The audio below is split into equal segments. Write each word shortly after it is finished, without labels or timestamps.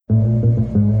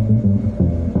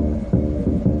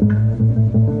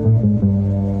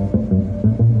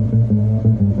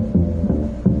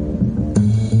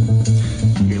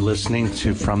listening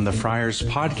to From the Friars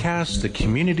podcast, the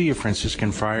community of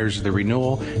Franciscan Friars of the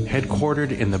Renewal,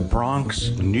 headquartered in the Bronx,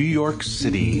 New York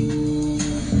City.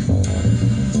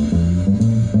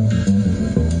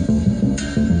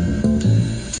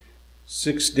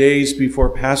 "6 days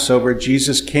before Passover,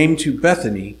 Jesus came to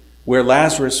Bethany, where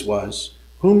Lazarus was,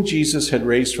 whom Jesus had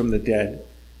raised from the dead.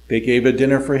 They gave a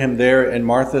dinner for him there, and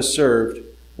Martha served,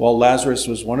 while Lazarus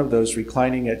was one of those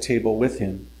reclining at table with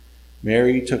him.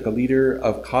 Mary took a liter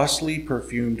of costly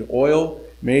perfumed oil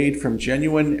made from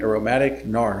genuine aromatic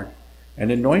nard,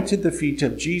 and anointed the feet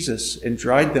of Jesus and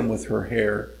dried them with her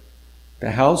hair.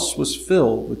 The house was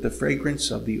filled with the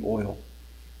fragrance of the oil.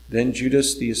 Then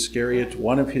Judas the Iscariot,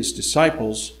 one of his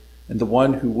disciples, and the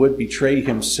one who would betray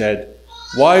him, said,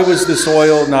 'Why was this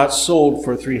oil not sold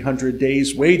for 300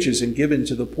 days' wages and given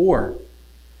to the poor?'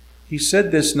 He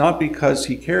said this not because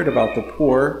he cared about the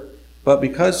poor, but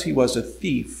because he was a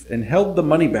thief and held the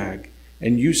money bag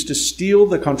and used to steal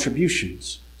the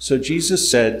contributions. So Jesus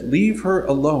said, 'Leave her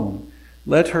alone.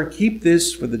 Let her keep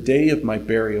this for the day of my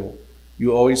burial.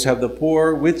 You always have the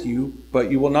poor with you, but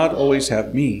you will not always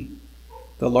have me.'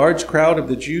 The large crowd of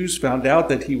the Jews found out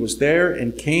that he was there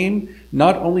and came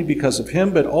not only because of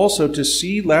him, but also to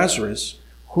see Lazarus,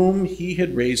 whom he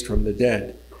had raised from the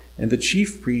dead. And the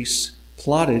chief priests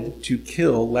plotted to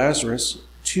kill Lazarus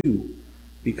too,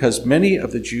 because many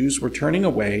of the Jews were turning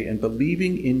away and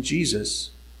believing in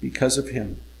Jesus because of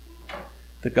him."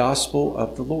 The Gospel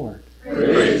of the Lord.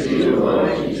 Praise be to you,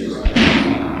 Lord Jesus.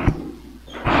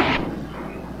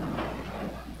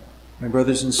 My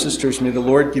brothers and sisters, may the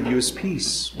Lord give you his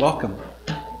peace. Welcome.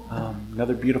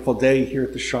 Another beautiful day here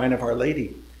at the Shrine of Our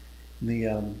Lady.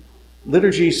 The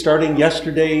liturgy starting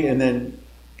yesterday and then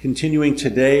continuing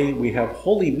today, we have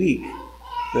Holy Week,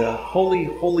 the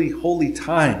holy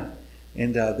time,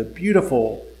 and the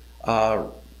beautiful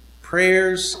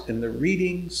prayers and the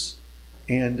readings.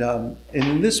 And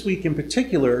in this week in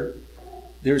particular,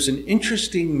 there's an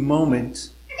interesting moment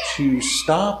to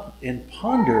stop and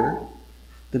ponder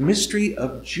the mystery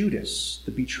of Judas,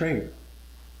 the betrayer.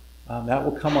 That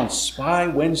will come on Spy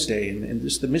Wednesday, and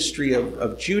this is the mystery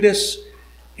of Judas.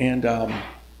 And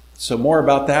so more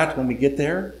about that when we get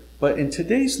there. But in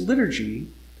today's liturgy,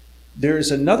 there is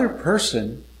another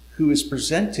person who is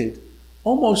presented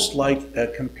almost like a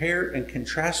compare and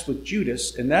contrast with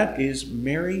Judas, and that is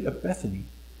Mary of Bethany.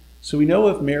 So we know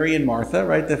of Mary and Martha,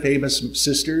 right? The famous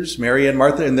sisters, Mary and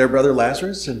Martha, and their brother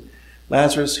Lazarus, and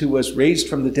Lazarus who was raised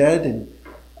from the dead, and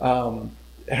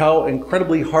how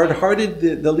incredibly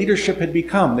hard-hearted the leadership had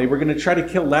become. They were going to try to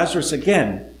kill Lazarus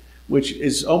again, which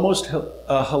is almost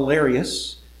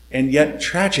hilarious and yet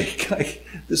tragic. Like,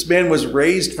 this man was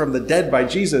raised from the dead by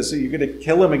Jesus, so you're going to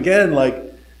kill him again? Like,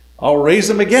 I'll raise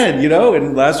him again,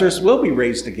 and Lazarus will be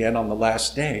raised again on the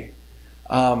last day.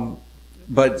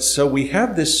 But so we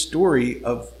have this story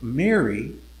of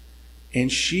Mary,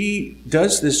 and she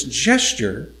does this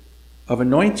gesture of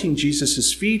anointing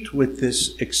Jesus' feet with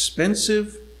this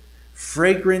expensive,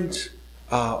 fragrant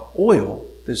oil,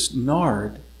 this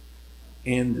nard.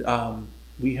 And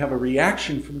we have a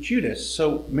reaction from Judas.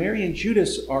 So Mary and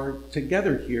Judas are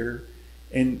together here,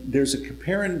 and there's a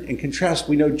compare and contrast.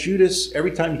 We know Judas,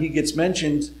 every time he gets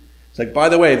mentioned, it's like, by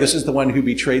the way, this is the one who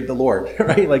betrayed the Lord,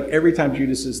 right? Like every time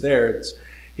Judas is there,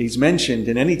 he's mentioned.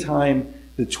 And any time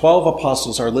the 12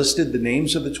 apostles are listed, the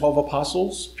names of the 12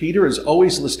 apostles, Peter is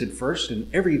always listed first, and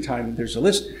every time there's a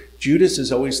list, Judas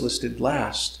is always listed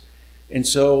last. And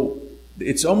so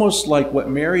it's almost like what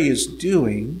Mary is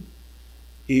doing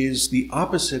is the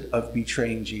opposite of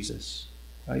betraying Jesus.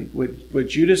 Right? What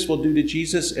Judas will do to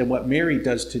Jesus and what Mary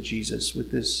does to Jesus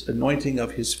with this anointing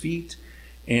of his feet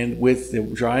and with the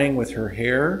drying with her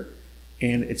hair.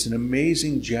 And it's an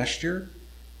amazing gesture.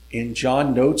 And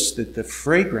John notes that the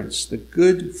fragrance, the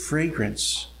good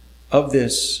fragrance of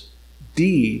this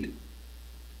deed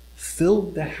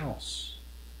filled the house.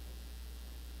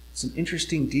 It's an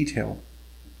interesting detail.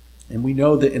 And we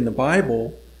know that in the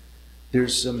Bible,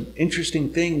 there's some interesting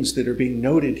things that are being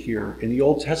noted here. In the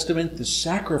Old Testament, the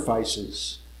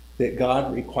sacrifices that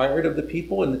God required of the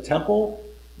people in the temple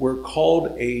were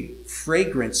called a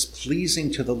fragrance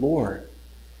pleasing to the Lord.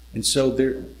 And so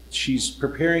she's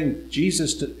preparing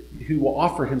Jesus who will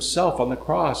offer himself on the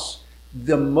cross,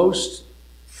 the most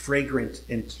fragrant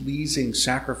and pleasing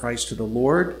sacrifice to the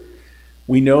Lord.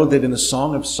 We know that in the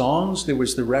Song of Songs, there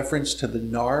was the reference to the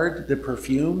nard, the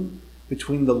perfume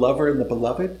between the lover and the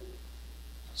beloved.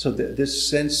 So this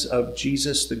sense of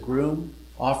Jesus, the groom,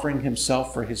 offering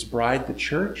himself for his bride, the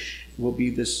church, will be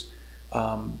this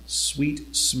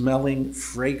sweet-smelling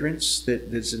fragrance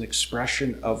that is an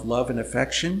expression of love and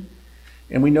affection.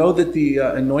 And we know that the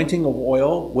anointing of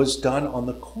oil was done on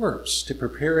the corpse to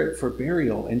prepare it for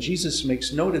burial. And Jesus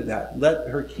makes note of that. Let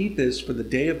her keep this for the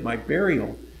day of my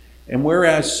burial. And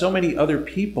whereas so many other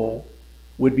people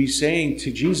would be saying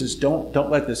to Jesus, don't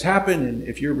let this happen. And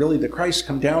if you're really the Christ,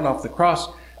 come down off the cross.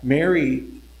 Mary,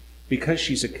 because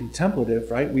she's a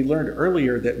contemplative, right? We learned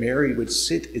earlier that Mary would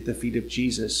sit at the feet of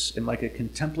Jesus, and like a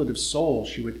contemplative soul,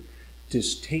 she would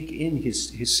just take in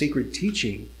his sacred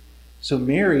teaching. So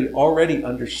Mary already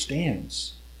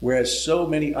understands, whereas so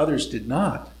many others did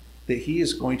not, that he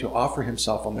is going to offer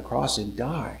himself on the cross and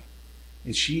die.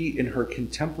 And she, in her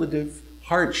contemplative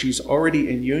heart, she's already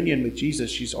in union with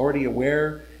Jesus. She's already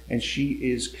aware, and she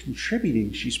is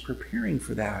contributing. She's preparing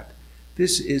for that.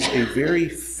 This is a very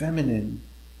feminine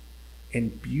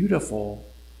and beautiful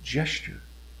gesture.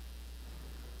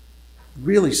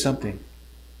 Really something.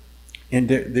 And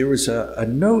there was a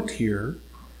note here,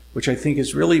 which I think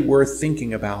is really worth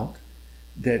thinking about,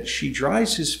 that she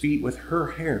dries his feet with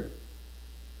her hair.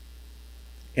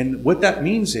 And what that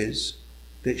means is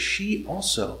that she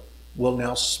also will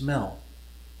now smell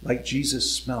like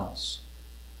Jesus smells.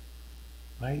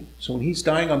 Right? So when he's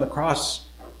dying on the cross,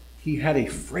 he had a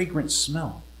fragrant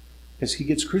smell as he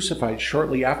gets crucified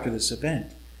shortly after this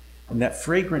event. And that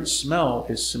fragrant smell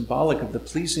is symbolic of the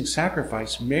pleasing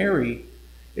sacrifice. Mary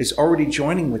is already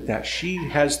joining with that. She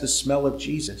has the smell of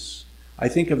Jesus. I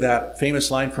think of that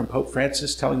famous line from Pope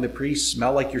Francis telling the priest,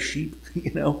 smell like your sheep,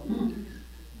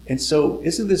 And so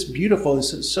isn't this beautiful?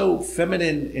 This is so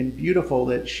feminine and beautiful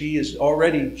that she is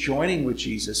already joining with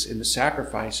Jesus in the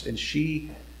sacrifice, and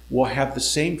she will have the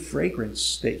same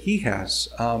fragrance that he has.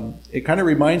 It kind of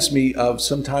reminds me of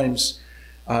sometimes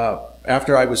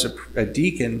after I was a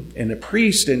deacon and a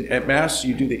priest, and at Mass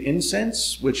you do the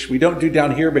incense, which we don't do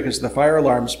down here because of the fire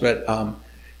alarms, but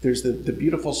there's the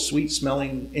beautiful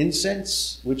sweet-smelling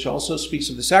incense, which also speaks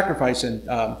of the sacrifice. And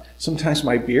sometimes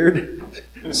my beard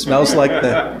smells like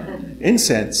the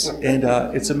incense. And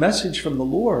it's a message from the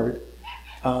Lord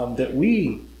that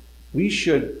we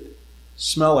should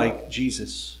smell like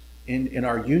Jesus in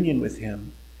our union with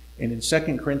him. And in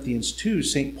 2 Corinthians 2,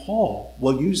 St. Paul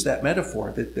will use that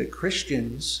metaphor that the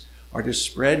Christians are to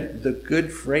spread the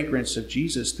good fragrance of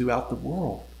Jesus throughout the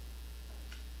world.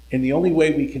 And the only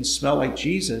way we can smell like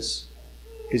Jesus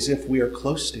is if we are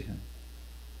close to him.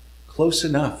 Close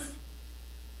enough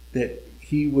that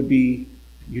he would be,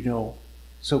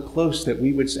 so close that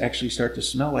we would actually start to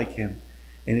smell like him.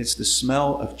 And it's the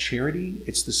smell of charity.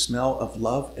 It's the smell of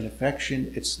love and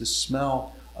affection. It's the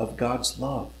smell of God's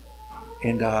love.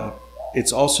 And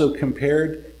it's also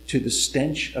compared to the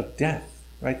stench of death,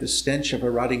 right? The stench of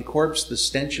a rotting corpse, the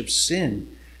stench of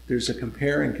sin. There's a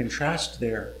compare and contrast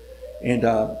there. And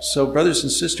so, brothers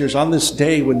and sisters, on this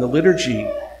day when the liturgy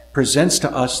presents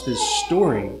to us this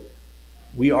story,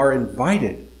 we are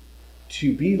invited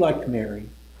to be like Mary,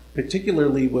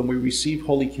 particularly when we receive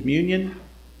Holy Communion.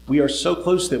 We are so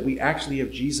close that we actually have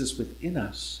Jesus within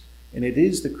us. And it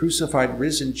is the crucified,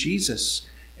 risen Jesus.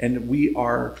 And we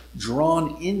are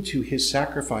drawn into his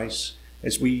sacrifice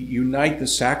as we unite the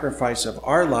sacrifice of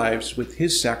our lives with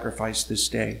his sacrifice this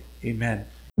day. Amen.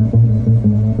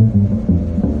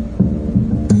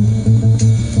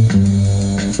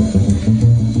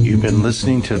 You've been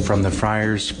listening to From the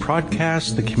Friars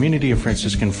podcast, the community of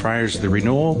Franciscan Friars of the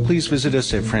Renewal. Please visit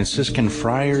us at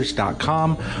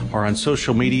franciscanfriars.com or on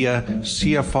social media,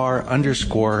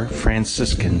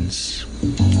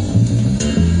 CFR_Franciscans.